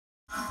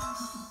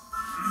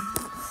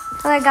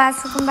Hello guys,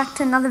 welcome back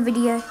to another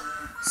video.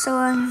 So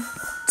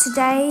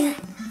today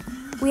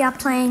we are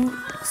playing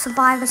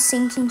Survive a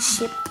Sinking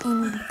Ship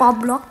in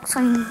Roblox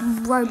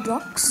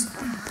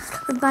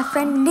with my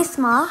friend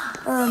Nithma.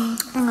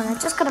 Hang on, I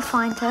just gotta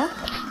find her.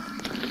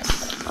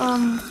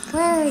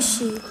 Where is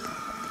she?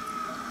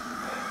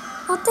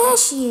 Oh, there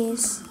she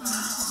is.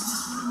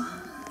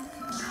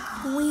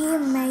 We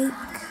make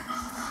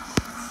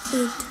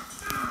it.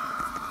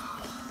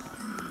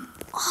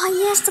 Oh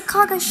yes, the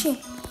cargo ship.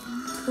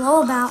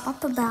 Low bow,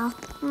 upper bow.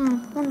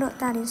 Wonder what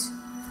that is.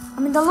 I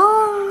mean the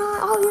long.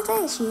 Oh yeah,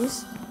 there she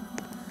is.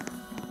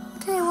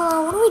 Okay,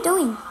 well, what are we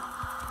doing?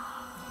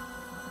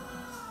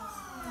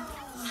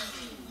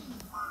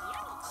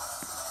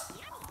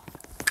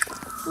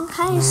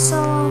 Okay,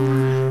 so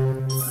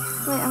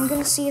wait, I'm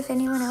gonna see if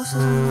anyone else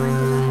is online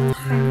that I haven't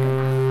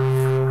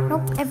friended.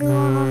 Nope,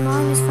 everyone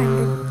online is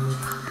friended.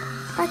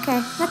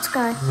 Okay, let's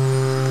go.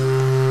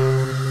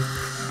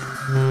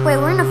 Wait,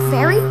 we're in a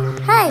ferry?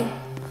 Hey,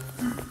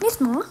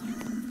 Nithma,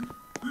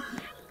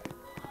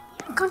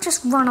 you can't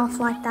just run off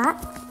like that.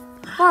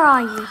 Where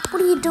are you?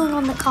 What are you doing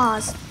on the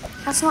cars?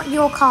 That's not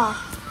your car.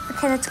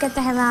 Okay, let's get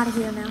the hell out of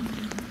here now.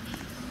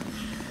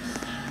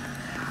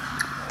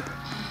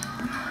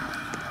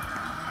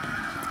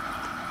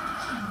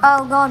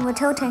 Oh god, we're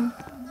tilting.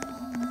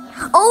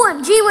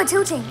 OMG, we're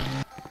tilting.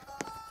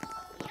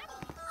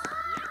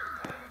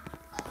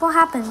 What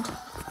happened?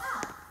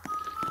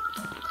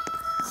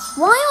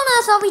 Why on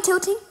earth are we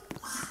tilting?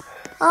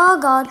 Oh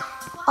god.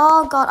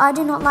 Oh god, I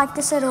do not like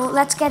this at all.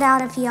 Let's get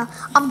out of here.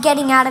 I'm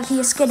getting out of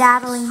here,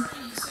 skedaddling.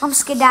 I'm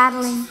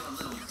skedaddling.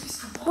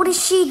 What is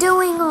she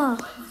doing?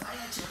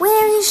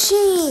 Where is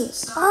she?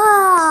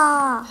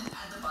 Ah!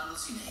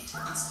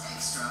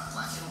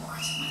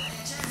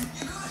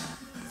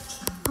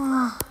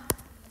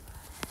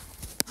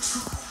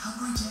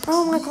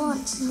 Oh my god.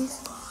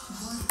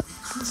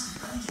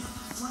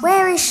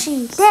 Where is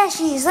she? There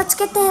she is. Let's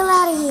get the hell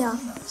out of here.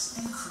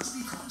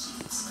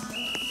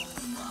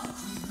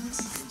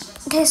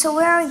 Okay, so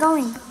where are we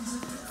going?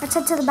 Let's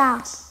head to the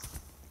bow.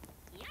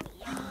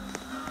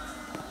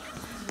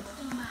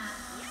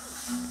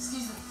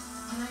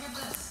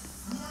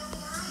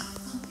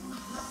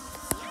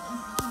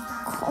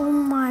 Oh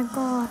my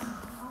god.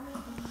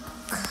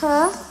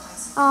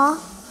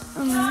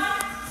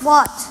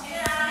 What?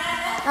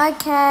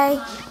 Okay.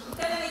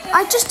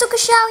 I just took a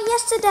shower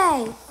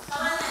yesterday.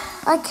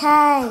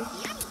 Okay.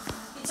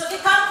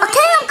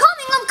 Okay, I'm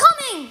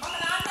coming.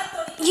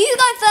 You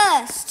go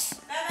first.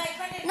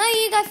 No,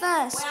 you go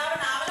first.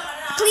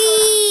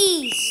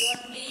 Please.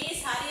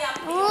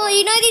 Oh,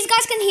 you know these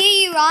guys can hear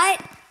you, right?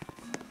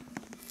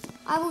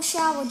 I will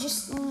shower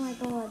just... Oh my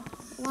god.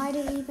 Why do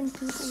even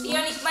people...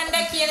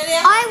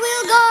 I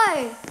will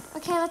go.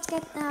 Okay, let's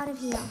get out of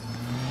here.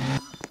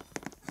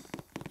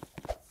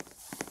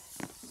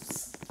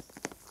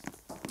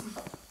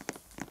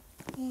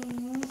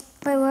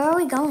 Wait, where are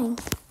we going?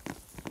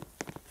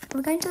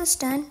 We're going to the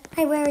stern.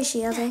 Hey, where is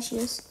she? Oh, there she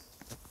is.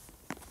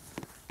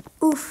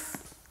 Oof.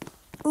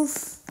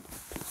 Oof.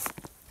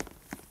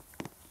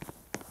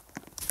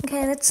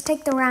 Okay, let's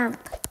take the ramp.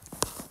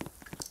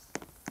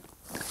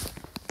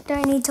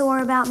 Don't need to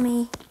worry about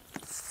me.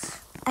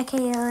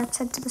 Okay, yeah, let's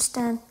head to the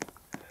stern.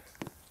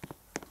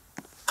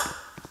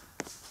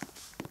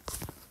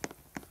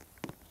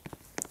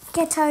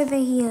 Get over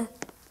here.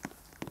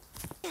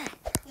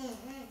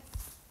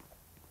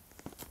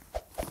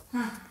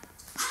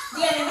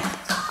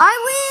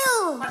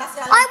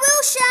 I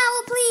will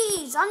shower,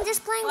 please. I'm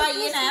just playing with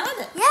you.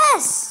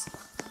 Yes.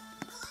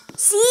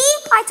 See,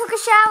 I took a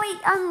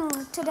shower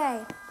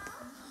today,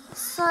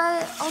 so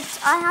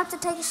I have to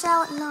take a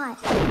shower at night.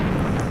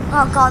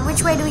 Oh God,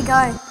 which way do we go?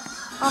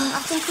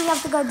 I think we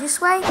have to go this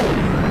way.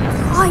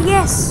 Oh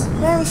yes,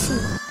 where is she?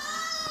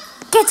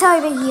 Get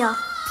over here.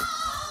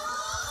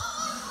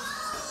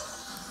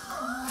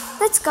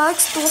 Let's go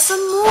explore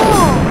some more.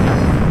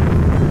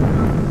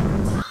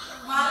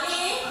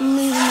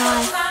 Neither am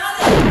I.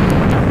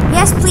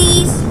 Yes,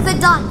 please, for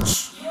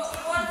lunch.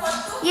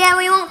 Yeah,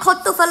 we want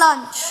kottu for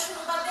lunch.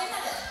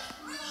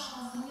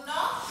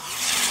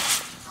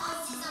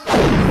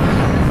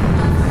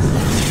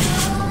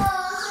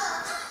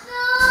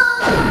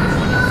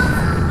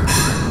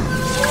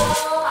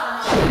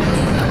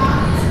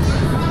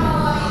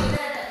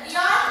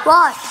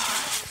 What?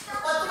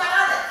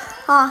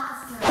 Huh?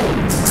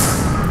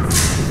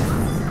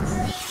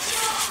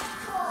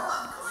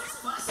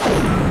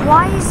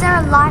 Why is there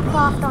a life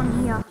raft on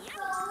here?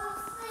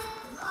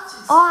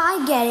 Oh,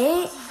 I get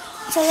it.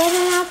 So they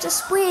don't have to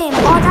swim.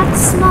 Oh,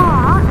 that's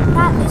smart.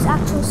 That is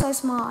actually so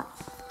smart.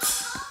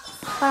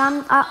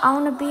 But I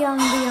want to be on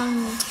the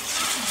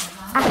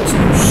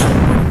actual ship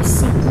when it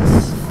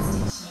sinks.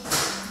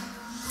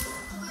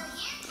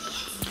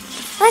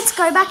 Let's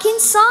go back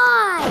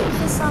inside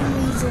for some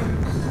reason.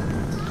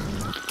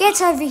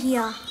 Get over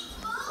here.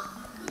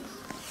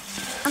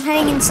 I'm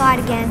heading inside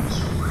again.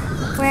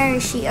 Where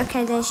is she?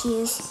 Okay, there she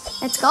is.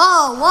 Let's go.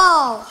 Oh,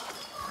 whoa.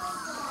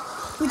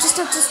 We just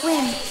have to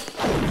swim.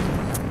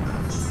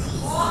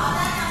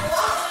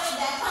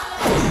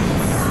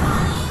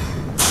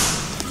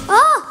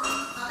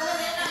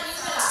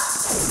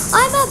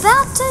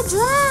 about to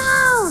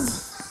drown.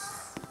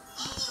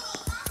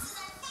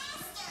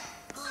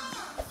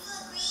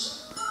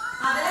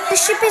 The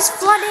ship is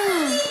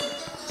flooding.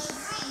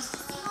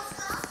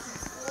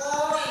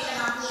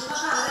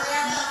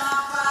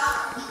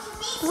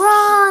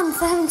 Run,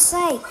 for heaven's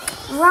sake.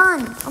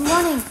 Run. I'm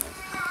running.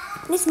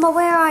 Nithma,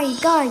 where are you?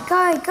 Go,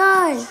 go,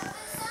 go.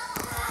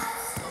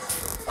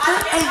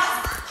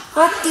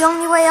 Well, the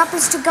only way up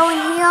is to go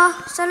in here.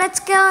 So let's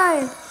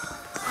go.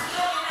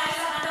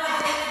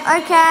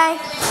 Okay.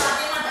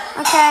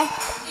 Okay.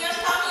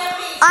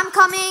 I'm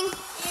coming.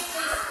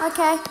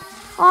 Okay.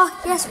 Oh,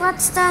 yes,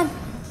 what's done?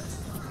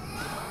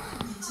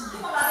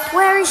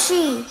 Where is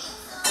she?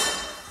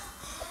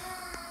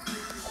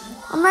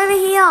 I'm over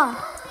here.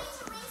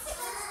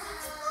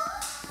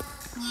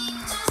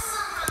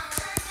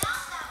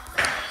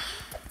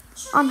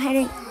 I'm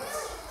heading.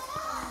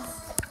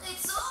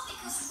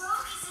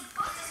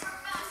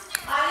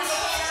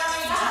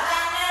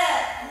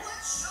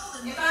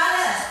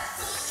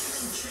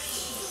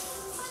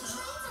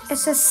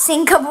 It's a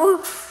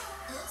sinkable.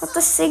 What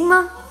the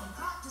Sigma?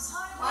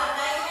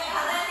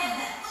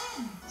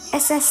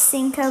 It's a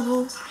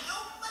sinkable.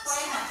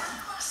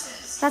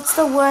 That's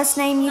the worst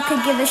name you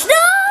could give a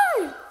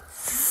No!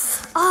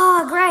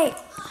 Oh, great.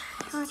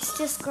 Oh, it's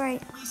just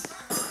great.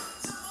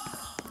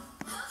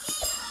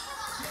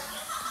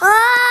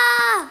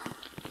 Ah!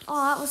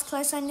 Oh, that was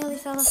close. I nearly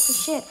fell off the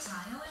ship.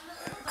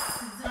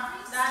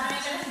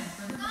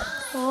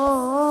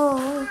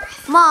 Oh.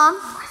 Mom,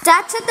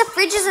 Dad said the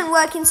fridge isn't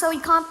working, so we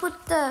can't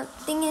put the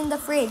thing in the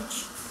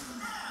fridge.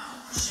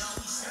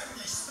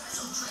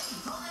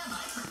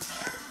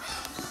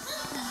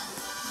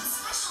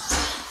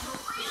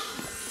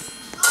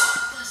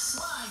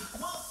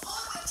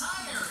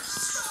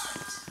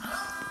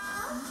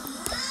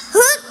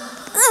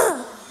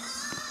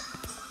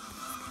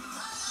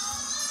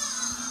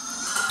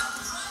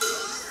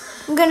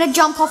 I'm gonna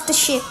jump off the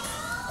ship.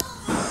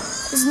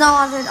 There's no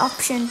other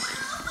option.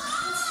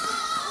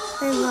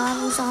 Hey,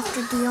 rivals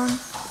after Dion.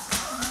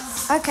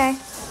 Okay.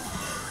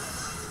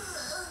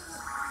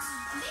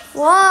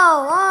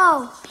 Whoa,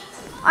 whoa.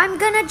 I'm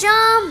gonna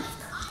jump.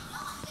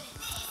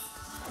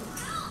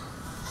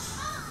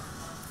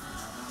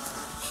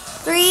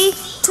 Three,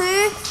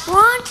 two,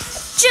 one,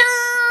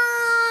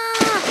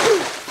 jump!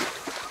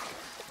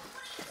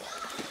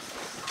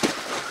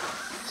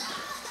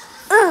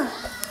 Ugh.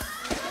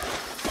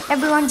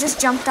 Everyone just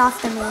jumped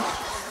after me.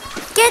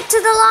 Get to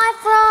the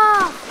life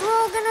raft! We're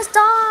all gonna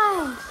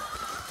die!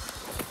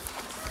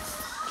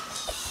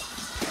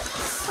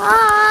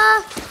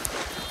 Ah!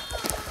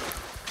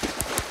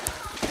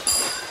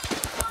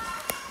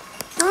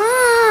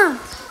 Ah!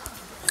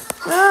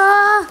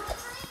 Ah!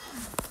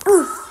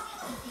 Oof.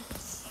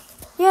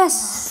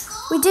 Yes,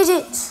 we did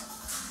it.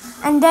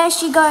 And there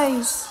she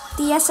goes.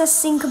 The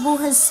SS Sinkable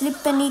has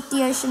slipped beneath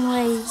the ocean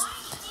waves,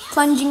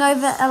 plunging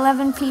over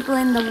 11 people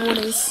in the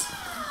waters.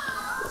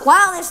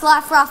 Wow, this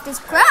life raft is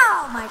proud!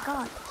 Oh my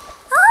god.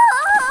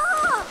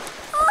 Ah!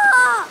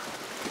 Ah!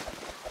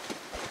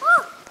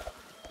 Ah!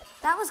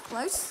 That was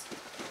close.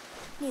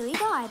 Nearly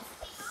died.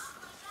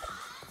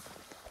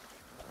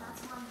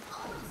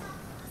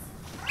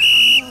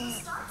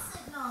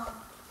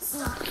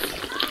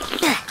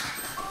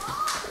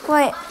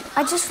 Wait,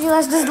 I just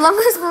realized as long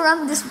as we're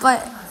on this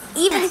boat,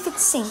 even if it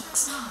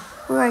sinks,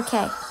 we're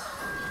okay.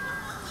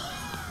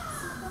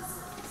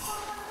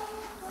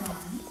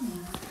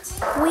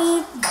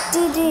 We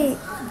did it.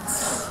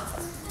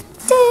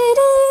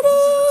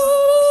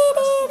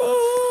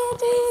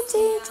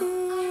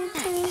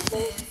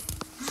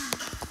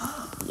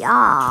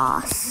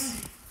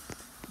 Yes.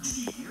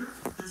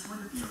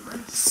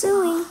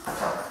 Suing.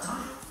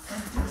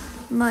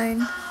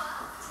 Moan.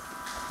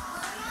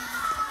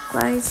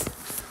 Close.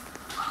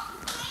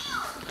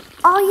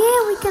 Oh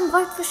yeah, we can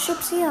vote for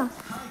ships here.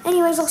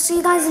 Anyways, I'll see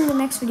you guys in the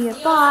next video.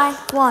 Bye.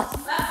 What?